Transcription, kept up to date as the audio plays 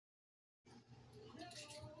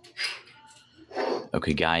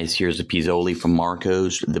Okay, guys, here's the pizzoli from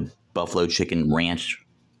Marco's, the buffalo chicken ranch.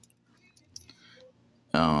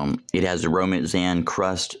 It has the Parmesan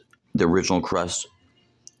crust, the original crust,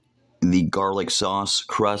 the garlic sauce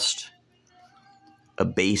crust, a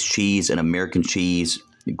base cheese, an American cheese,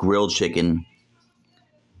 grilled chicken,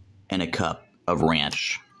 and a cup of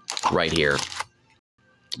ranch right here.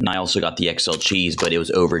 And I also got the XL cheese, but it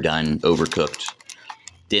was overdone, overcooked.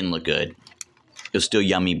 Didn't look good. It was still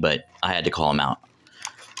yummy, but I had to call them out.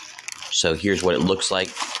 So here's what it looks like.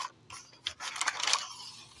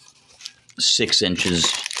 6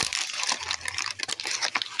 inches.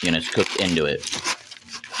 And it's cooked into it.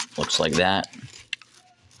 Looks like that.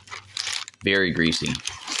 Very greasy.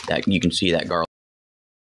 That you can see that garlic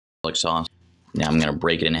sauce. Now I'm going to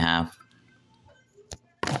break it in half.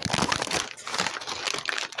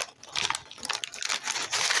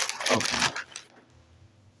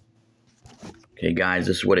 Okay, guys,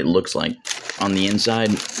 this is what it looks like on the inside.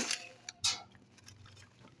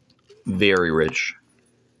 Very rich.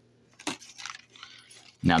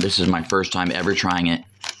 Now, this is my first time ever trying it.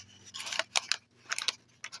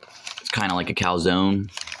 It's kind of like a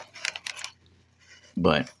calzone.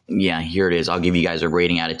 But, yeah, here it is. I'll give you guys a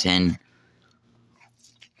rating out of 10.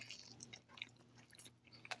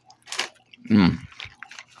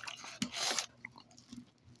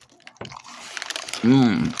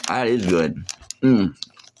 That is good.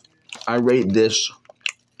 I rate this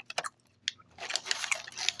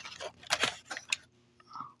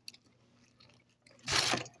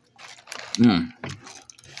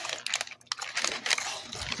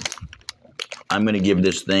I'm going to give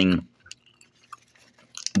this thing,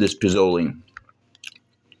 this pizzoli,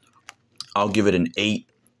 I'll give it an 8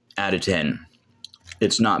 out of 10.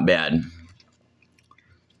 It's not bad.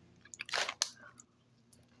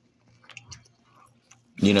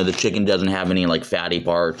 You know, the chicken doesn't have any, like, fatty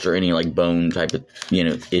parts or any, like, bone type of, you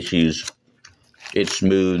know, issues. It's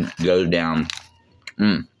smooth, goes down.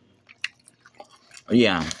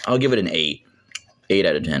 Yeah, I'll give it an 8. 8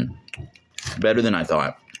 out of 10. Better than I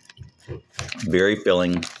thought. Very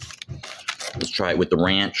filling. Let's try it with the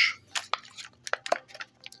ranch.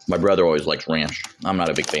 My brother always likes ranch. I'm not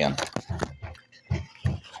a big fan.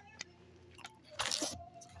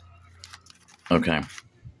 Okay.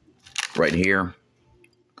 Right here.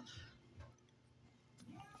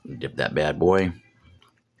 Dip that bad boy.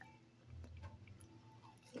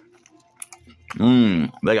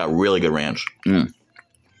 They got really good ranch.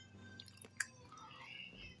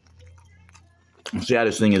 The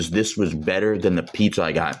saddest thing is this was better than the pizza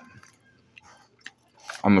I got.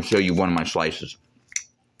 I'm going to show you one of my slices.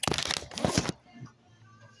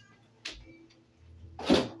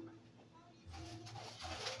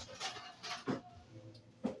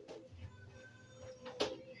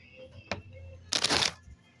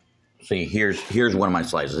 See, here's one of my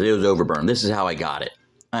slices. It was overburned. This is how I got it.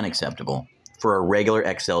 Unacceptable for a regular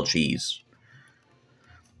XL cheese.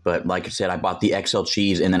 But like I said, I bought the XL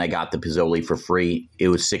cheese and then I got the pizzoli for free. It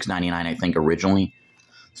was $6.99, I think, originally.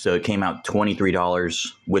 So it came out $23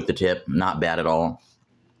 with the tip. Not bad at all.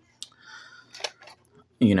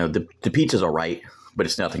 You know, the pizza's all right, but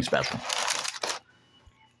it's nothing special.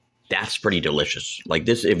 That's pretty delicious. Like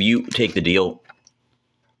this, if you take the deal,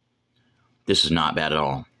 this is not bad at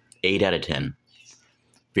all. 8 out of 10.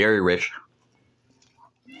 Very rich.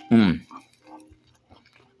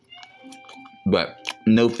 But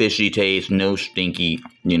no fishy taste, no stinky,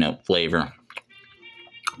 you know, flavor.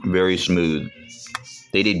 Very smooth.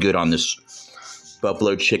 They did good on this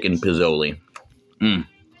buffalo chicken pizzoli.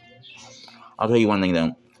 I'll tell you one thing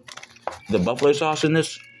though. The buffalo sauce in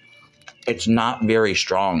this, it's not very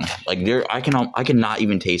strong. Like I cannot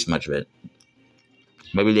even taste much of it.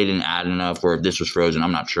 Maybe they didn't add enough, or if this was frozen,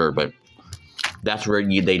 I'm not sure, but that's where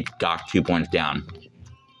they docked 2 points down.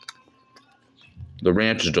 The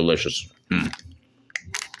ranch is delicious.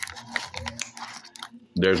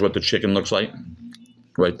 There's what the chicken looks like,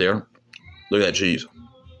 right there. Look at that cheese.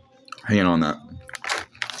 Hanging on that.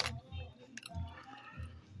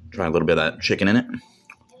 Try a little bit of that chicken in it.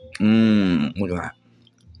 Look at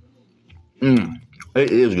that.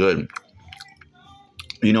 It is good.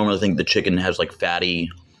 You normally think the chicken has like fatty,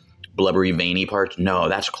 blubbery, veiny parts. No,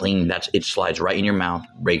 that's clean. It slides right in your mouth,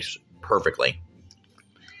 breaks perfectly.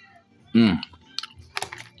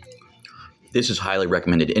 This is highly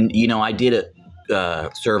recommended. And you know, I did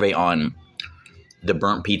a survey on the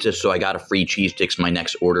burnt pizza, so I got a free cheese sticks my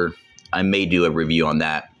next order. I may do a review on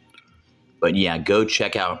that. But yeah, go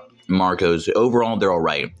check out Marco's. Overall, they're all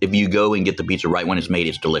right. If you go and get the pizza right when it's made,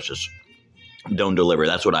 it's delicious. Don't deliver.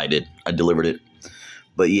 That's what I did. I delivered it.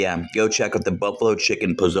 But yeah, go check out the buffalo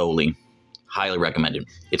chicken pizzoli. Highly recommended.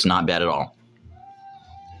 It's not bad at all.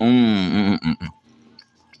 All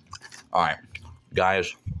right,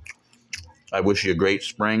 guys. I wish you a great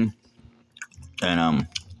spring, and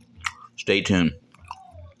stay tuned.